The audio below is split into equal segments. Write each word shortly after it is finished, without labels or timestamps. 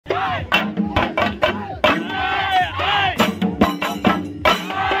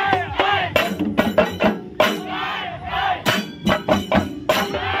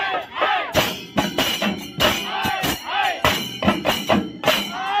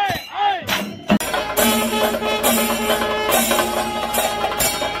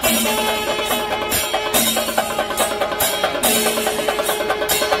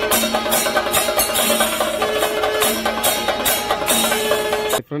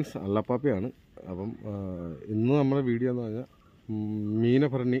Friends, അല്ലപ്പാപ്പയാണ്. അപ്പം ഇന്ന് നമ്മുടെ വീഡിയോ എന്ന് പറഞ്ഞാൽ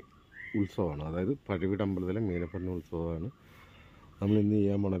മീനഭരണി ഉത്സവമാണ്. അതായത് പഴവീട് അമ്പലത്തിലെ മീനഭരണി ഉത്സവമാണ് നമ്മൾ ഇന്ന്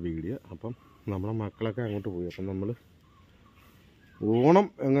ചെയ്യാൻ പോണ വീഡിയോ. അപ്പം നമ്മുടെ മക്കളൊക്കെ അങ്ങോട്ട് പോയി. അപ്പം നമ്മൾ ഓണം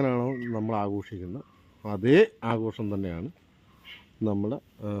എങ്ങനെയാണോ നമ്മൾ ആഘോഷിക്കുന്നത് അതേ ആഘോഷം തന്നെയാണ് നമ്മുടെ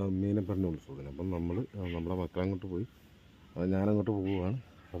മീനഭരണി ഉത്സവത്തിന്. അപ്പം നമ്മുടെ മക്കളങ്ങോട്ട് പോയി, ഞാനങ്ങോട്ട് പോവുകയാണ്.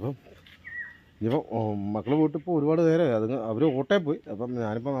 അപ്പം ഇനിയിപ്പോൾ മക്കൾ പോയിട്ട് ഇപ്പോൾ ഒരുപാട് നേരമായി. അവർ ഓട്ടയിൽ പോയി. അപ്പം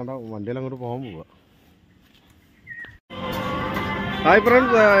ഞാനിപ്പോൾ നമ്മുടെ വണ്ടിയിൽ അങ്ങോട്ട് പോകാൻ പോവുക. ഹായ്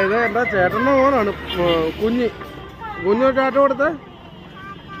ഫ്രണ്ട്സ്, ഇത് എൻ്റെ ചേട്ടൻ്റെ മോനാണ് കുഞ്ഞു ടാറ്റ കൊടുത്ത്.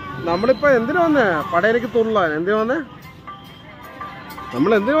 നമ്മളിപ്പോൾ എന്തിനു വന്നേ? പടയിലേക്ക് തുള്ളാൻ. എന്തിനു വന്നേ?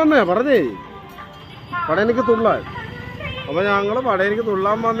 നമ്മൾ എന്തിനു വന്നേ പറഞ്ഞേ? പടയിലേക്ക് തുള്ളാൻ. അപ്പോൾ ഞങ്ങൾ പടയിലേക്ക്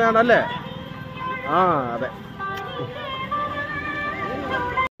തുള്ളാൻ വന്നതാണല്ലേ? ആ അതെ.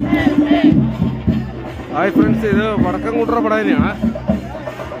 ഹായ് ഫ്രണ്ട്സ്, ഇത് വടക്കൻകുട്ടറ പടയനെയാണ്.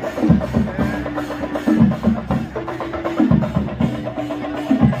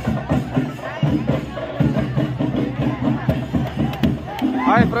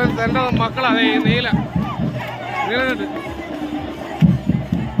 ഹായ് ഫ്രണ്ട്സ്, എൻ്റെ മക്കളാണ് ഈ നീലനുണ്ട്.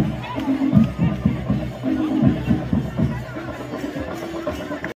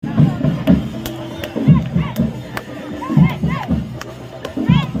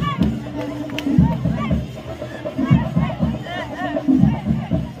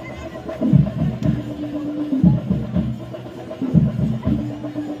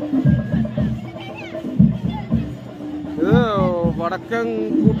 വടക്കൻ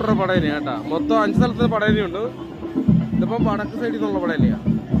കൂട്ടറ പടയന കേട്ടാ. മൊത്തം 5 സ്ഥലത്ത് പടയനയുണ്ട്. ഇതിപ്പം വടക്ക് സൈഡിൽ നിന്നുള്ള പടയനയാണ്.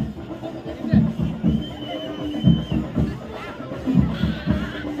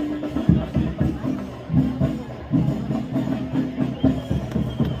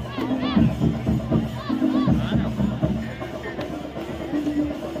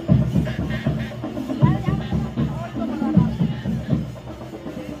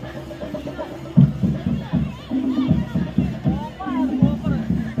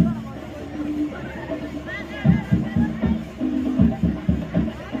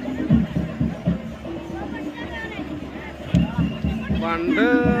 പണ്ട്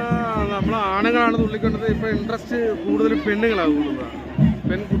നമ്മൾ ആണുങ്ങളാണ് തുള്ളിക്കൊണ്ടത്. ഇപ്പൊ ഇൻട്രസ്റ്റ് കൂടുതൽ പെണ്ണുങ്ങളാണ് കൂടുന്നത്,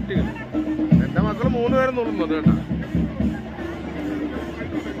 പെൺകുട്ടികൾ. എൻ്റെ മക്കൾ 3 പേരും തുള്ളുന്നത് കേട്ടോ.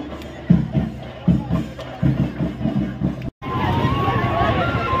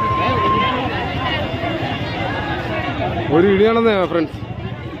 ഒരു ഇടിയാണെന്നേ ഫ്രണ്ട്സ്.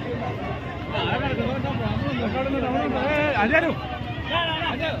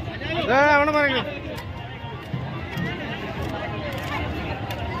 അവിടെ പറയുക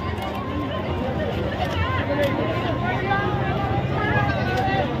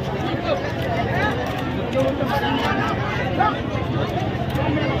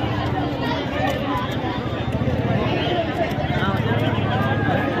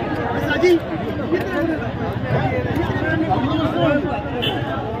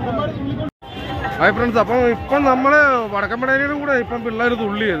ഹായ് ഫ്രണ്ട്സ്. അപ്പം ഇപ്പം നമ്മൾ വടക്കമ്പടയിലും കൂടെ ഇപ്പം പിള്ളേർ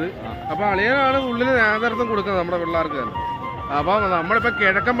തുള്ളിയത്. അപ്പം അളിയനാണ് തുള്ളിന് നേതൃത്വം കൊടുക്കുന്നത് നമ്മുടെ പിള്ളേർക്ക് തന്നെ. അപ്പം നമ്മളിപ്പോൾ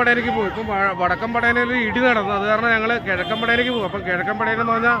കിഴക്കമ്പടയിലേക്ക് പോകും. ഇപ്പം വടക്കമ്പടയിൽ ഇടി നടന്നു, അത് കാരണം ഞങ്ങൾ കിഴക്കമ്പടയിലേക്ക് പോകും. അപ്പം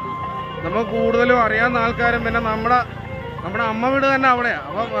കിഴക്കമ്പടയിലെന്ന് പറഞ്ഞാൽ നമുക്ക് കൂടുതലും അറിയാവുന്ന ആൾക്കാരും പിന്നെ നമ്മുടെ അമ്മ വീട് തന്നെ അവിടെയാണ്.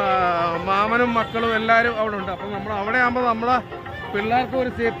 അപ്പം മാമനും മക്കളും എല്ലാവരും അവിടെ ഉണ്ട്. അപ്പം നമ്മൾ അവിടെ ആകുമ്പോൾ നമ്മളെ പിള്ളേർക്കും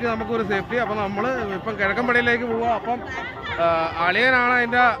ഒരു സേഫ്റ്റി, നമുക്കൊരു സേഫ്റ്റി. അപ്പം നമ്മൾ ഇപ്പം കിഴക്കമ്പടയിലേക്ക് പോവുക. അപ്പം അളിയനാണ്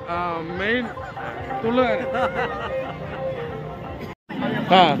അതിൻ്റെ മെയിൻ തുള്ളുകാരൻ.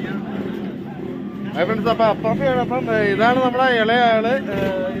 ഫ്രണ്ട്സ്, അപ്പം അപ്പാപ്പയാണ്. അപ്പം ഇതാണ് നമ്മുടെ ഇളയാള്.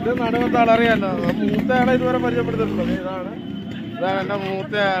 ഇത് നടുവത്തെ ആളറിയാമല്ലോ. മൂത്തയാളെ ഇതുവരെ പരിചയപ്പെടുത്തിയിട്ടുള്ളത്. ഇതാണ് എൻ്റെ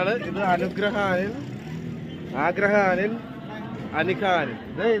മൂത്തയാള്. ഇത് ആഗ്രഹാനിൽ അനിഖാനിൽ.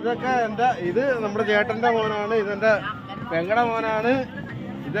 ഇതൊക്കെ ഇത് നമ്മുടെ ചേട്ടൻ്റെ മോനാണ്. ഇതെൻ്റെ പെങ്ങളുടെ മോനാണ്.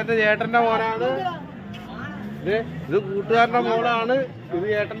 ഇതെൻ്റെ ചേട്ടൻ്റെ മോനാണ്. ഇത് കൂട്ടുകാരൻ്റെ മോളാണ്. ഇത്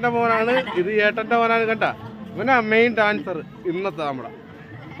ചേട്ടൻ്റെ മോനാണ്. ഇത് ചേട്ടൻ്റെ മോനാണ്. കണ്ട, ഇവനാ മെയിൻ ഡാൻസർ ഇന്നത്തെ നമ്മുടെ.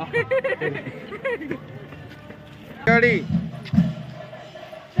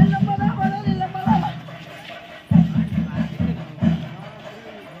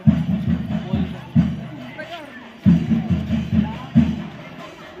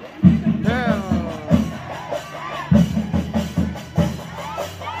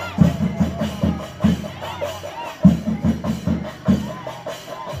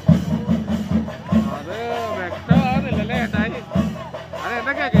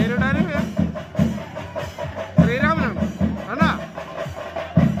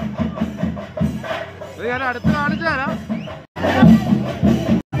 ഞാൻ അടുത്ത് കാണിച്ചു തരാം.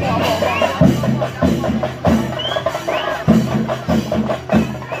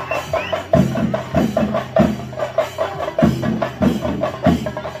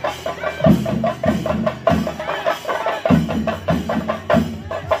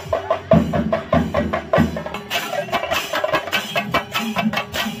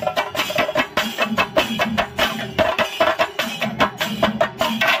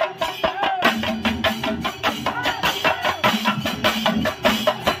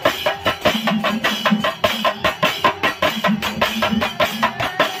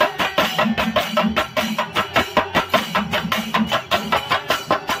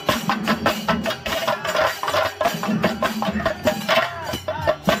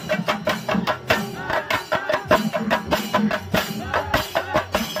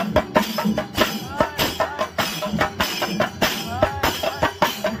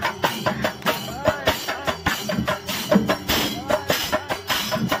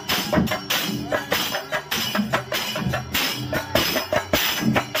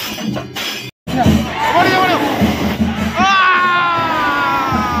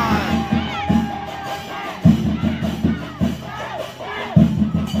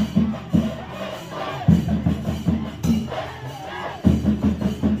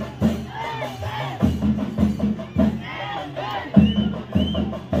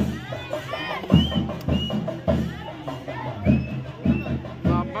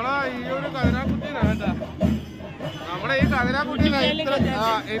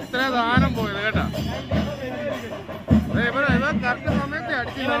 ഇത്ര ദാനം പോയത് കേട്ടാ. കറക്റ്റ് സമയത്ത്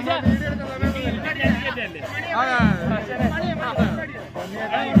അടിച്ചു. നമ്മളെ വീഡിയോ എടുക്കുന്ന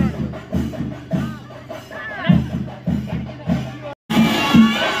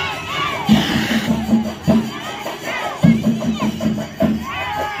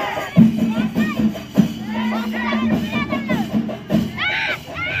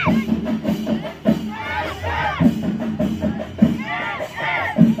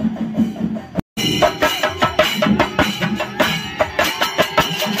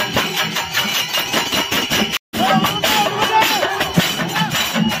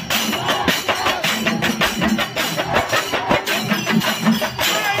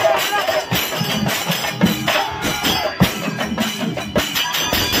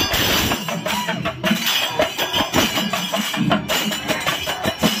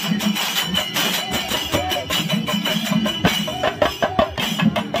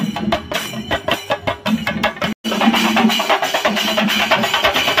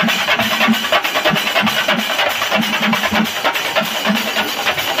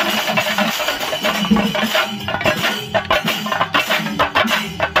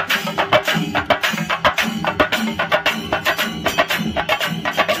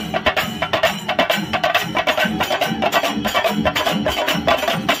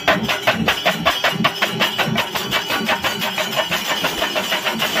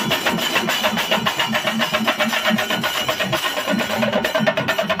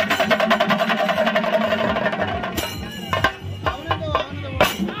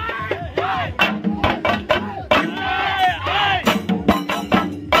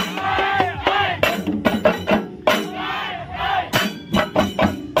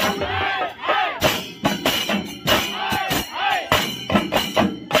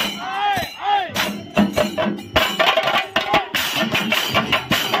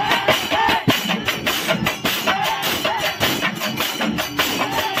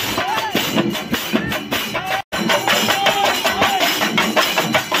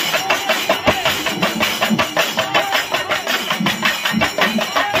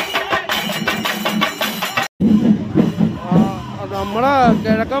നമ്മളെ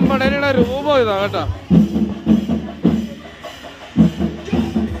കിഴക്കൻ പടയണിയുടെ രൂപം ഇതാ കേട്ടാ.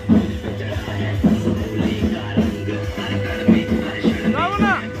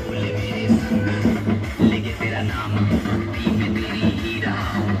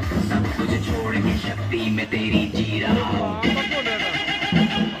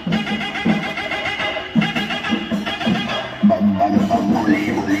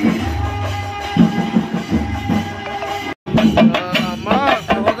 നമ്മളെ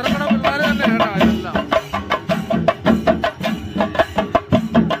സഹോദരങ്ങളുടെ പിള്ളേർ തന്നെ കേട്ടാ ഇതെല്ലാം.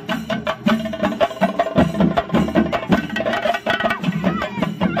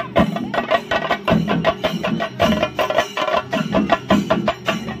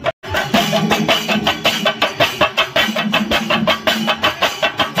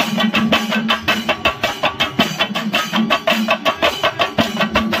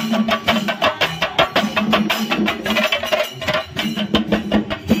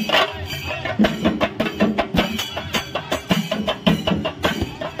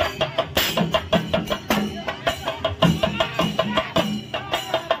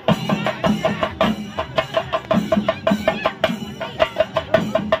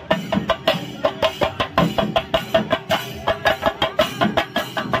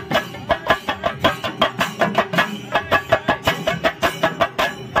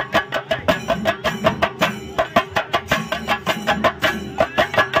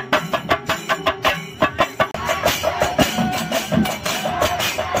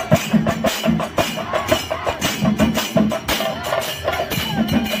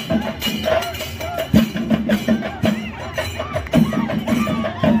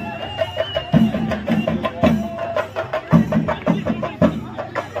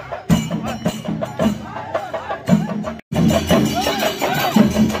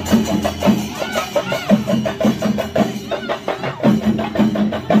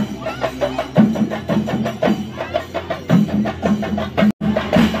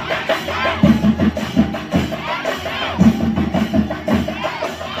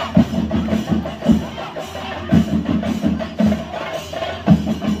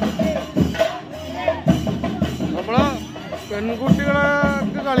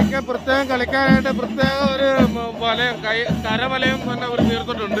 പ്രത്യേകം കളിക്കാനായിട്ട് പ്രത്യേക ഒരു വലയം കരവലയം തന്നെ അവർ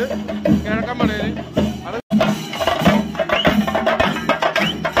തീർത്തിട്ടുണ്ട് കിഴക്കൻ പടയിൽ. അത്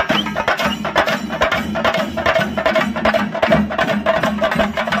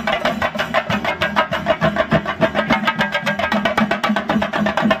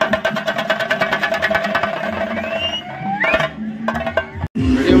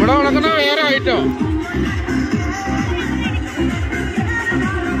ഇവിടെ വളർത്തുന്ന വേറെ ഐറ്റോ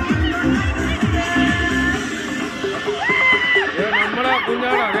നമ്മളെ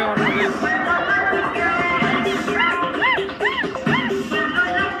കുഞ്ഞാടാ അതേ പറഞ്ഞത്.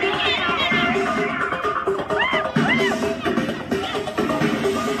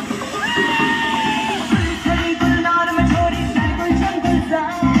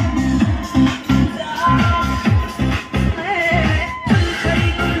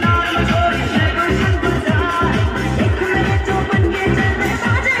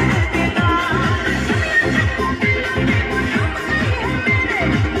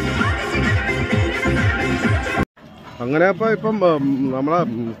 അങ്ങനെ അപ്പോൾ ഇപ്പം നമ്മളെ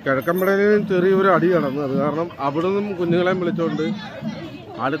കിഴക്കൻ പടയിലും ചെറിയൊരു അടി നടന്നു. അത് കാരണം അവിടെ നിന്നും കുഞ്ഞുങ്ങളെയും വിളിച്ചുകൊണ്ട്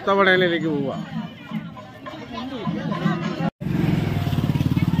അടുത്ത പടയിലേക്ക് പോവുക.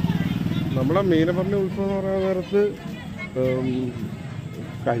 നമ്മളെ മീനപ്പറമ്പ് ഉത്സവം എന്ന് പറയുന്ന നേരത്ത്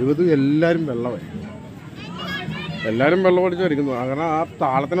കഴിവത് എല്ലാവരും വെള്ളമടിച്ച് വരയ്ക്കുന്നു. അങ്ങനെ ആ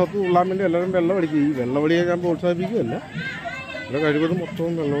താളത്തിനൊത്ത് തുള്ളാൻ വേണ്ടി എല്ലാവരും വെള്ളമടിക്കും. ഈ വെള്ളമടിയെ ഞാൻ പ്രോത്സാഹിപ്പിക്കുകയല്ല, ഇവിടെ കഴിവത്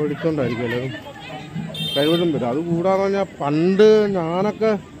മൊത്തവും വെള്ളമടിച്ചുകൊണ്ടായിരിക്കും എല്ലാവരും കഴിവതും വരും. അത് കൂടാതെ പറഞ്ഞാൽ പണ്ട് ഞാനൊക്കെ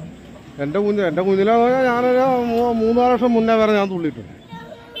എൻ്റെ കുഞ്ഞിലെ പറഞ്ഞാൽ ഞാനൊരു 3-4 വർഷം മുന്നേ വരെ ഞാൻ തുള്ളിയിട്ടുണ്ട്.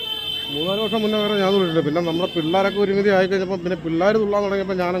 3-4 വർഷം മുന്നേ വരെ ഞാൻ തുള്ളിയിട്ടുണ്ട്. പിന്നെ നമ്മുടെ പിള്ളേരൊക്കെ ഒരുമിതി ആയിക്കഴിഞ്ഞപ്പോൾ പിന്നെ പിള്ളേർ തുള്ളാൻ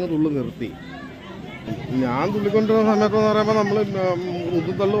തുടങ്ങിയപ്പോൾ ഞാനങ്ങ് തുള്ളി നിർത്തി. ഞാൻ തുള്ളിക്കൊണ്ടിരുന്ന സമയത്തെന്ന് പറയുമ്പോൾ നമ്മൾ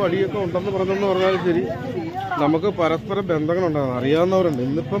ഉതുതള്ളു വടിയൊക്കെ ഉണ്ടെന്ന് പറഞ്ഞെന്ന് പറഞ്ഞാലും ശരി, നമുക്ക് പരസ്പരം ബന്ധങ്ങളുണ്ടാകും. അറിയാവുന്നവരുണ്ട്.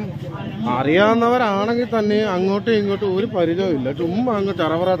 ഇന്നിപ്പം അറിയാവുന്നവരാണെങ്കിൽ തന്നെ അങ്ങോട്ടും ഇങ്ങോട്ടും ഒരു പരിചയമില്ല, ചുമ്മാ അങ്ങ്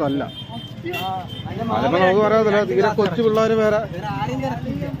ചറവറതല്ല. അതിപ്പോൾ നമുക്ക് പറയാതില്ല, തീരെ കൊച്ചു പിള്ളേർ വേറെ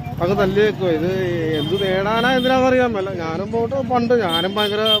അങ്ങ് തല്ലി വെക്കുക. ഇത് എന്ത് നേടാനാ എന്തിനാണെന്നറിയാൻ മേല. ഞാനും ഞാനും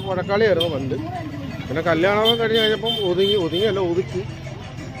ഭയങ്കര പുഴക്കളിയായിരുന്നു പണ്ട്. പിന്നെ കല്യാണമൊക്കെ കഴിഞ്ഞ് കഴിഞ്ഞപ്പം ഒതുങ്ങിയല്ല ഒതുക്കി.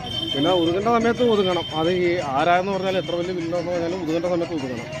 പിന്നെ ഒതുങ്ങേണ്ട സമയത്ത് ഒതുങ്ങണം. അത് ഈ ആരാന്ന് പറഞ്ഞാൽ എത്ര വലിയ വില്ലെന്ന് പറഞ്ഞാലും ഒതുങ്ങേണ്ട സമയത്ത്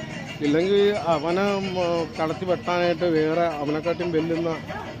ഒതുങ്ങണം. ഇല്ലെങ്കിൽ അവനെ കളത്തി വെട്ടാനായിട്ട് വേറെ അവനെക്കാട്ടും വെല്ലുന്ന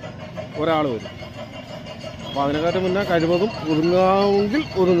ഒരാൾ വരും. അപ്പോൾ അതിനെക്കാട്ടും പിന്നെ കഴിവതും ഒതുങ്ങാമെങ്കിൽ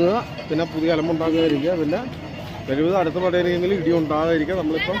ഒതുങ്ങുക. പിന്നെ പുതിയ അലമ്പുണ്ടാകാതിരിക്കുക. പിന്നെ കഴിവതും അടുത്ത പടയിലെങ്കിലും ഇടി ഉണ്ടാകാതിരിക്കുക.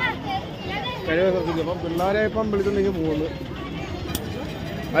 നമ്മളിപ്പം കഴിവ് ശ്രദ്ധിക്കും. അപ്പം പിള്ളേരെ ഇപ്പം വിളിച്ചിട്ടുണ്ടെങ്കിൽ പോകുന്നു.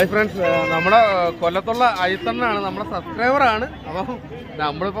 ഹായ് ഫ്രണ്ട്സ്, നമ്മുടെ കൊല്ലത്തുള്ള അയ്യത്തണ്ണനാണ്, നമ്മുടെ സബ്സ്ക്രൈബറാണ്. അപ്പം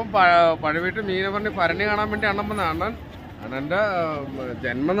നമ്മളിപ്പം പഴവീട്ട് മീനപ്പറമ്പ് ഭരണി കാണാൻ വേണ്ടി അണ്ണൻ അണ്ണൻ്റെ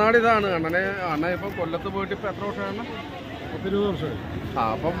ജന്മനാട് ഇതാണ്. അണ്ണൻ ഇപ്പം കൊല്ലത്ത് പോയിട്ട് ഇപ്പം എത്ര വർഷമാണ്? 10-20 വർഷമായി.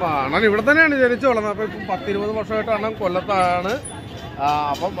 അപ്പം അണ്ണൻ ഇവിടെ തന്നെയാണ് ജനിച്ചു വളർന്നത്. അപ്പം ഇപ്പം 10-20 വർഷമായിട്ട് അണ്ണൻ കൊല്ലത്താണ്.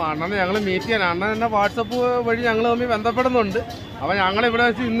 അപ്പം അണ്ണനെ ഞങ്ങൾ മീറ്റ് ചെയ്യാൻ അണ്ണൻ എന്നെ വാട്സപ്പ് വഴി ഞങ്ങൾ തമ്മിൽ ബന്ധപ്പെടുന്നുണ്ട്. അപ്പം ഞങ്ങളിവിടെ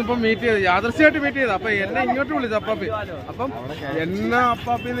വെച്ച് ഇന്നിപ്പം മീറ്റ് ചെയ്ത് യാദൃശ്യമായിട്ട് മീറ്റ് ചെയ്ത്. അപ്പം എന്നെ ഇങ്ങോട്ട് വിളിച്ചു അപ്പാപ്പി. അപ്പം എന്നെ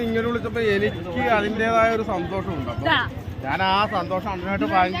അപ്പാപ്പിന്ന് ഇങ്ങോട്ട് വിളിച്ചപ്പോൾ എനിക്ക് അതിൻ്റെതായ ഒരു സന്തോഷമുണ്ട്. അപ്പം ഞാൻ ആ സന്തോഷം അണ്ണനായിട്ട്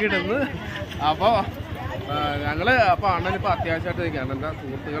പങ്കിടുന്നു. അപ്പോൾ അപ്പോൾ അണ്ണനിപ്പോൾ അത്യാവശ്യമായിട്ട് നിൽക്കുക. അണ്ണൻ്റെ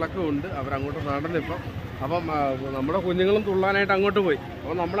സുഹൃത്തുക്കളൊക്കെ ഉണ്ട്, അവരങ്ങോട്ട് നടന്നിപ്പം. അപ്പം നമ്മുടെ കുഞ്ഞുങ്ങളും തുള്ളാനായിട്ട് അങ്ങോട്ട് പോയി.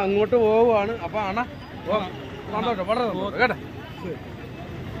 അപ്പോൾ നമ്മൾ അങ്ങോട്ട് പോവുകയാണ്. അപ്പോൾ അണ്ണ സന്തോഷം, വളരെ സന്തോഷം കേട്ടെ.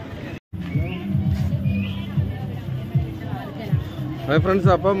 ഹായ്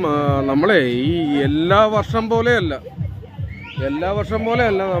ഫ്രണ്ട്സ്, അപ്പം നമ്മളെ ഈ എല്ലാ വർഷം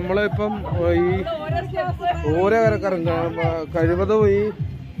പോലെയല്ല നമ്മളിപ്പം ഈ ഓരോ കഴിവതും ഈ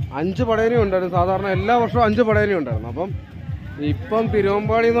 5 പടയണി ഉണ്ടായിരുന്നു. സാധാരണ എല്ലാ വർഷവും 5 പടയണി ഉണ്ടായിരുന്നു. അപ്പം ഇപ്പം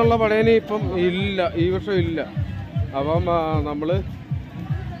തിരുവമ്പാടി എന്നുള്ള പടയണി ഇപ്പം ഇല്ല, ഈ വർഷം ഇല്ല. അപ്പം നമ്മൾ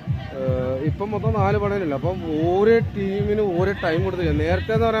ഇപ്പം മൊത്തം 4 പടയണില്ല. അപ്പം ഓരോ ടീമിനും ഓരോ ടൈം കൊടുത്തില്ല.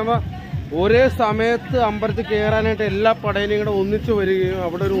 നേരത്തെ എന്ന് പറയുമ്പോൾ ഒരേ സമയത്ത് അമ്പലത്തിൽ കയറാനായിട്ട് എല്ലാ പടയണിയും കൂടെ ഒന്നിച്ച് വരികയും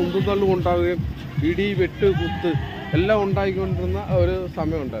അവിടെ ഒരു ഉന്തും തള്ളും ഉണ്ടാവുകയും ഇടി വെട്ട് കുത്ത് എല്ലാം ഉണ്ടായിക്കൊണ്ടിരുന്ന ഒരു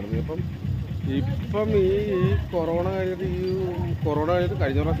സമയം ഉണ്ടായിരുന്നു. ഇപ്പം ഈ കൊറോണ കഴിഞ്ഞിട്ട്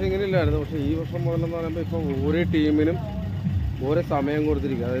കഴിഞ്ഞ പ്രാവശ്യം ഇങ്ങനെ ഇല്ലായിരുന്നു. പക്ഷേ ഈ വർഷം മുതലെന്ന് പറയുമ്പോൾ ഇപ്പം ഓരോ ടീമിനും ഓരോ സമയം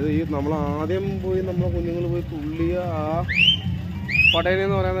കൊടുത്തിരിക്കുക. അതായത് ഈ നമ്മൾ ആദ്യം പോയി നമ്മളെ കുഞ്ഞുങ്ങൾ പോയി തുള്ളിയ ആ പടയണി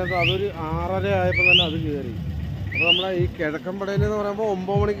എന്ന് പറയുന്നത് അതൊരു 6:30 ആയപ്പോൾ തന്നെ അത് കയറി. അപ്പോൾ നമ്മളെ ഈ കിഴക്കൻ പടയണി എന്ന് പറയുമ്പോൾ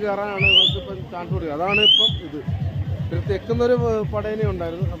 9 മണിക്ക് കയറാനാണ് ഇവർക്ക് ഇപ്പം ചാൻസ് കൊടുക്കുക. അതാണ് ഇപ്പം ഇത്. പിന്നെ തെക്കുന്നൊരു പടയണി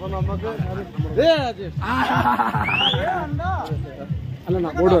ഉണ്ടായിരുന്നു. അപ്പം നമുക്ക്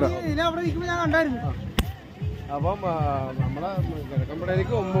അപ്പം നമ്മളെ കിഴക്കൻ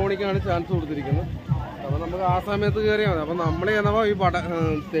പടയണിക്ക് 9 മണിക്കാണ് ചാൻസ് കൊടുത്തിരിക്കുന്നത്. അപ്പം നമുക്ക് ആ സമയത്ത് കയറിയാൽ മതി. അപ്പം നമ്മൾ ചെന്നപ്പോൾ ഈ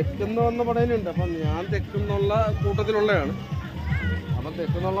തെക്കുന്ന വന്ന പടയണി ഉണ്ട്. അപ്പം ഞാൻ തെക്കുന്നുള്ള കൂട്ടത്തിലുള്ളതാണ്. അപ്പം കാരണം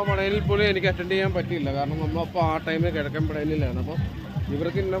തെക്കുന്നുള്ള പടയലിൽ പോലും എനിക്ക് അറ്റൻഡ് ചെയ്യാൻ പറ്റിയില്ല. കാരണം നമ്മളപ്പോൾ ആ ടൈമിൽ കിഴക്കൻ പടയലിലാണ്. അപ്പോൾ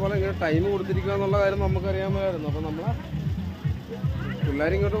ഇവർക്ക് ഇന്ന പോലെ ഇങ്ങനെ ടൈം കൊടുത്തിരിക്കുക എന്നുള്ള കാര്യം നമുക്കറിയാമായിരുന്നു. അപ്പോൾ നമ്മളെ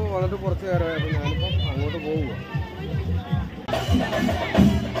പിള്ളേരിങ്ങോട്ട് വന്നിട്ട് കുറച്ച് നേരമായി. അപ്പോൾ ഞാനിപ്പം അങ്ങോട്ട് പോവുക.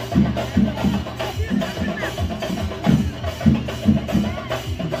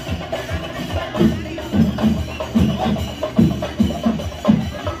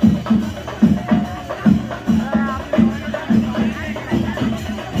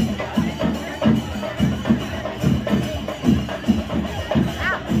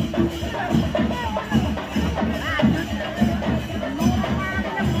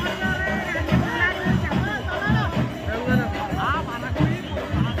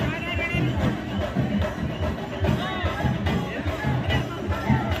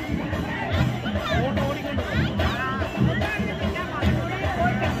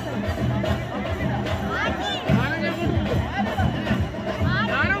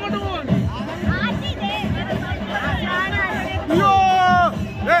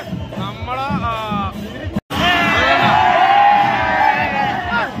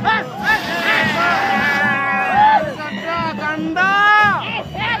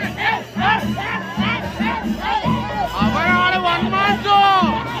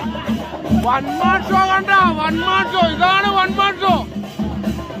 വൺമാൻ ഷോ കണ്ട വൺമാൻ ഷോ ഇതാണ് വൺമാൻ ഷോ.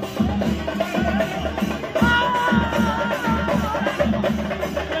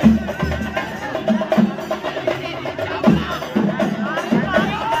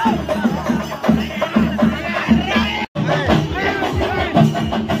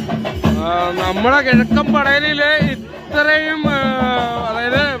 നമ്മളെ കിഴക്കൻ പടയലിലെ ഇത്രയും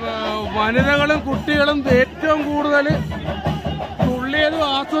അതായത് വനിതകളും കുട്ടികളും ഏറ്റവും കൂടുതൽ തുള്ളിയതും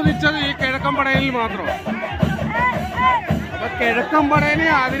ആസ്വദിച്ചത് ഈ കിഴക്കൻ പടയലിൽ മാത്രം. അപ്പൊ കിഴക്കൻ പടയലിൽ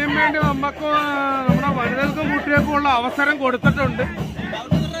അതിനും വേണ്ടി നമുക്ക് നമ്മുടെ വനിതകൾക്കും കുട്ടികൾക്കും ഉള്ള അവസരം കൊടുത്തിട്ടുണ്ട്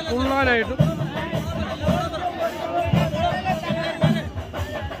തുള്ളാനായിട്ട്.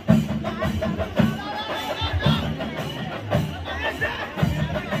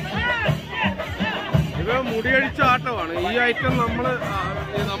 ഇത് മുടിയടിച്ച ആട്ടമാണ്. ഈ ഐറ്റം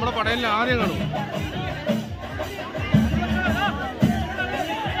നമ്മുടെ പടയലിൽ ആദ്യം കാണും.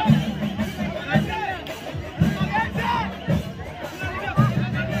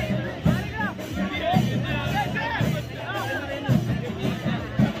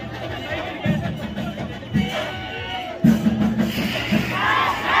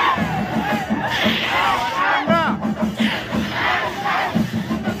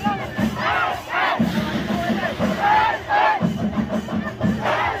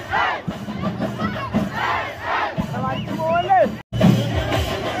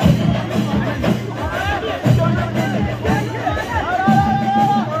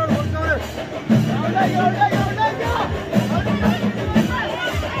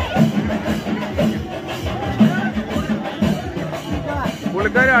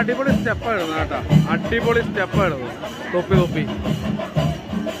 പുള്ളിക്കാരി അടിപൊളി സ്റ്റെപ്പായിരുന്നു കേട്ടോ, അടിപൊളി സ്റ്റെപ്പായിരുന്നു. തൊപ്പി തൊപ്പി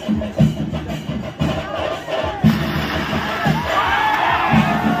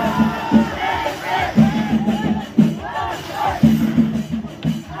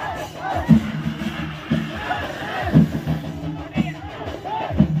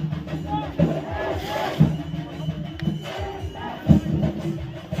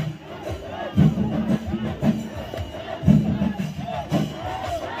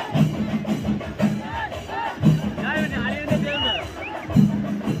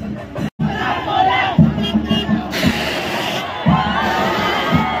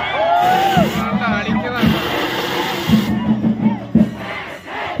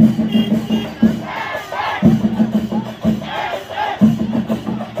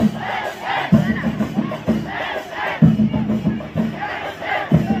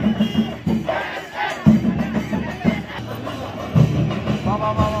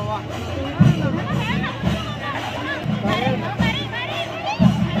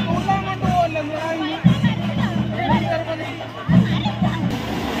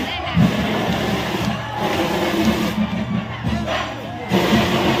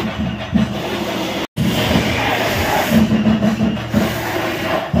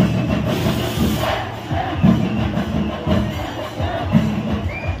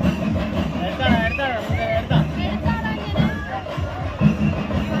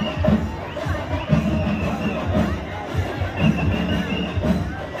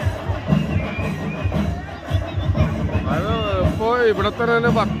ഇവിടെ തന്നെ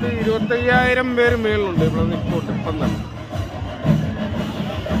 10-25,000 പേര് മേലുണ്ട് ഇവിടെ നിൽക്കോട്ട് ഇപ്പം തന്നെ.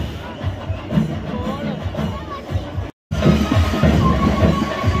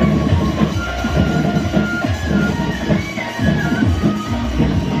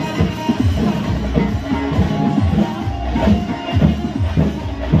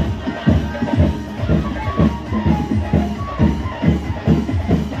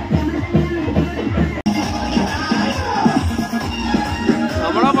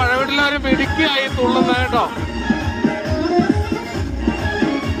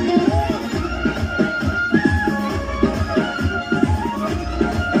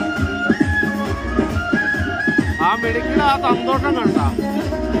 മെഡിക്കൽ ആ സന്തോഷം കണ്ട.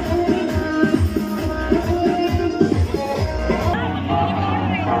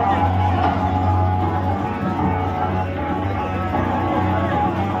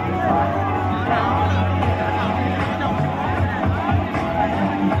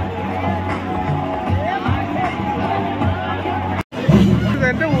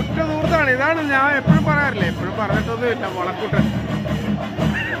 എന്റെ ഉറ്റ സുഹൃത്താണ്. ഇതാണ് ഞാൻ എപ്പോഴും പറയാറില്ല, എപ്പോഴും പറഞ്ഞിട്ടൊന്നുമില്ല. വളക്കുട്ടൻ,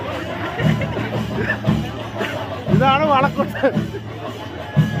 ഇതാണ് വളക്കുട്ടൻ.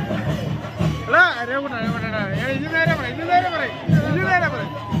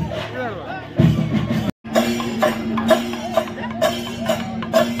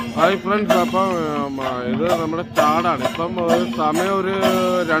 ഹായ് ഫ്രണ്ട്സ്, അപ്പം ഇത് നമ്മുടെ ചാടാണ്. ഇപ്പം സമയം ഒരു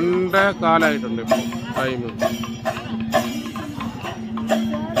 2:15 ഇപ്പം ടൈം.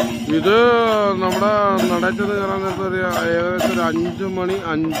 ഇത് നമ്മുടെ നടച്ചത് കയറാൻ നേരത്തെ ഏകദേശം ഒരു 5 മണി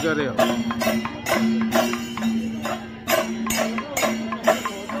 5:30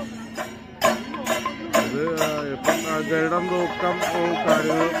 ഇത് ഇപ്പം ഗൈഡം തൂക്കം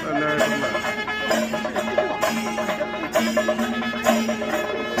കാര്യങ്ങൾ എല്ലായിട്ടുള്ള.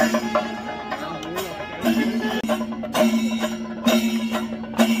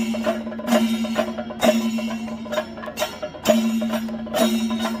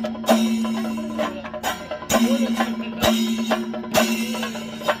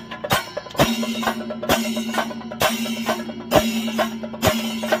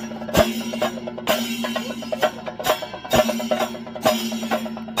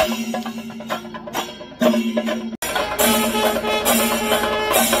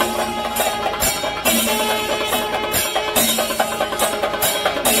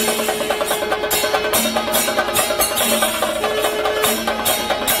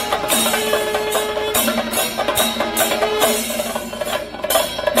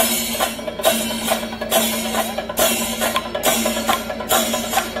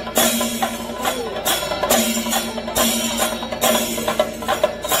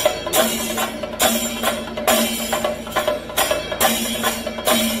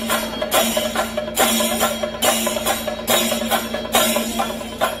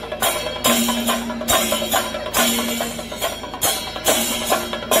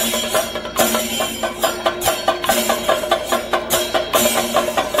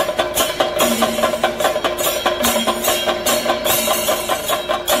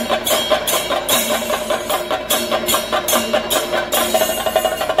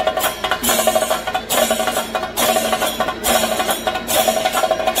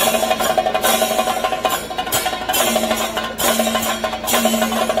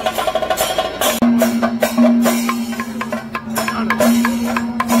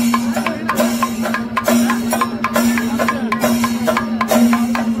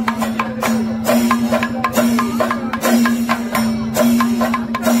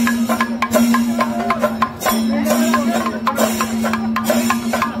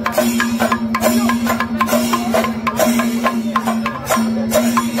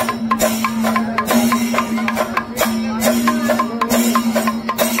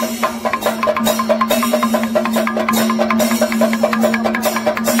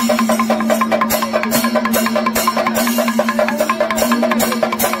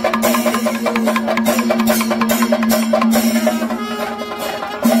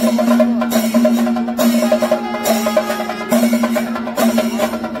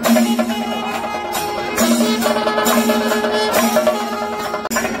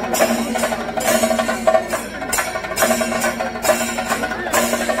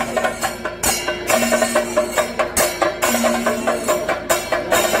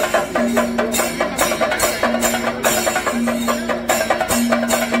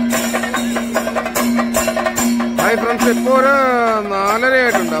 ഫ്രണ്ട്സ്, ഇപ്പോൾ ഒരു 4:30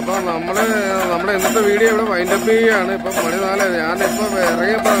 ആയിട്ടുണ്ട്. അപ്പൊ നമ്മുടെ ഇന്നത്തെ വീഡിയോ ഇവിടെ വൈൻഡപ്പ് ചെയ്യുകയാണ്. ഇപ്പൊ മണി 4. ഞാനിപ്പോ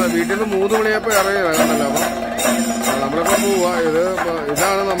ഇറങ്ങിയപ്പോ വീട്ടിൽ നിന്ന് 3 മണിയായപ്പോ ഇറങ്ങണ്ടല്ലോ. അപ്പൊ നമ്മളിപ്പോ പോവാ.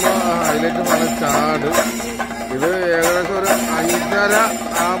 ഇതാണ് നമ്മുടെ ഹൈലൈറ്റ് പറഞ്ഞ ചാട്. ഇത് ഏകദേശം ഒരു 5:30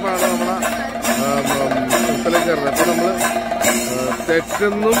 ആകുമ്പോഴാണ് നമ്മളെ സ്ഥലത്തേക്ക് കയറുന്നത്. അപ്പൊ നമ്മള്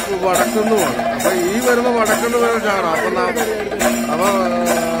തെക്കുന്നും വടക്കുന്നുമാണ്. അപ്പൊ ഈ വരുന്ന വടക്കുന്ന് വരുന്ന ചാടാണ്. അപ്പൊ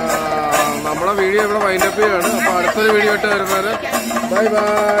നമ്മുടെ വീഡിയോ ഇവിടെ വൈൻഡപ്പ് ചെയ്യുകയാണ്. അപ്പൊ അടുത്തൊരു വീഡിയോ ഇട്ട് വരുന്നത്. Bye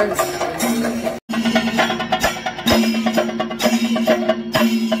bye.